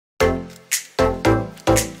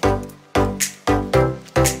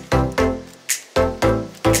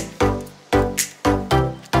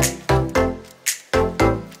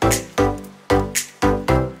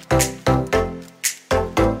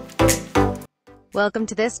Welcome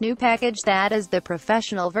to this new package that is the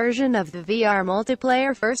professional version of the VR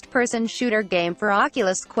multiplayer first-person shooter game for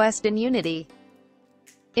Oculus Quest and Unity.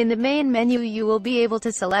 In the main menu you will be able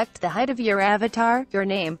to select the height of your avatar, your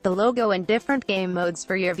name, the logo and different game modes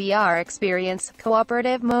for your VR experience,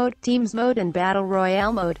 cooperative mode, teams mode and battle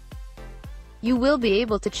royale mode. You will be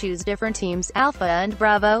able to choose different teams, Alpha and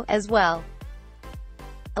Bravo, as well.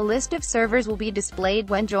 A list of servers will be displayed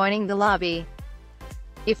when joining the lobby.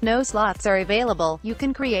 If no slots are available, you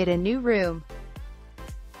can create a new room.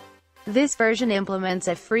 This version implements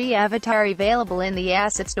a free avatar available in the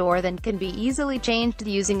asset store that can be easily changed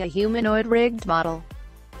using a humanoid rigged model.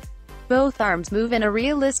 Both arms move in a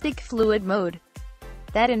realistic fluid mode.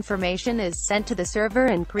 That information is sent to the server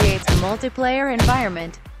and creates a multiplayer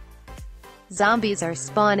environment. Zombies are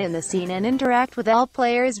spawned in the scene and interact with all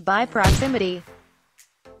players by proximity.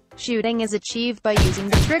 Shooting is achieved by using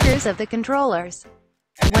the triggers of the controllers.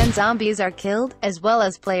 When zombies are killed, as well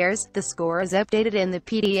as players, the score is updated in the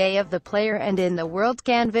PDA of the player and in the world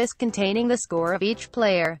canvas containing the score of each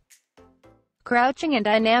player. Crouching and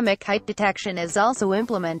dynamic height detection is also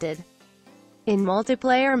implemented. In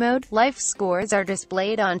multiplayer mode, life scores are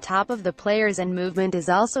displayed on top of the players and movement is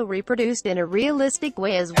also reproduced in a realistic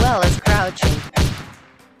way as well as crouching.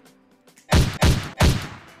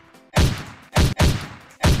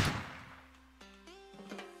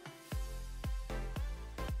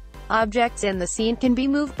 Objects in the scene can be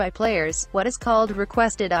moved by players, what is called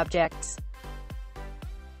requested objects.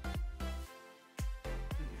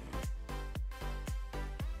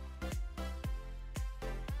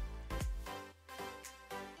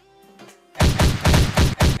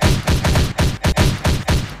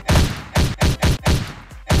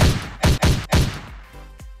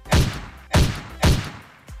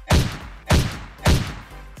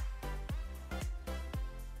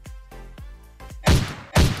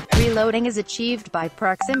 Reloading is achieved by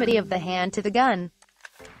proximity of the hand to the gun.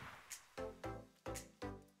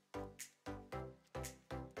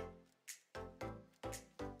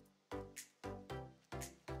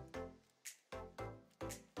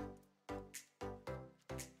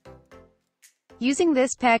 Using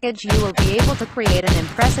this package you will be able to create an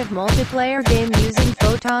impressive multiplayer game using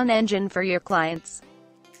Photon engine for your clients.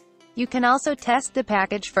 You can also test the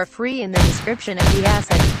package for free in the description of the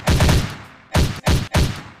asset.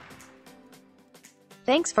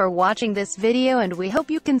 Thanks for watching this video and we hope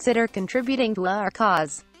you consider contributing to our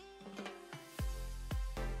cause.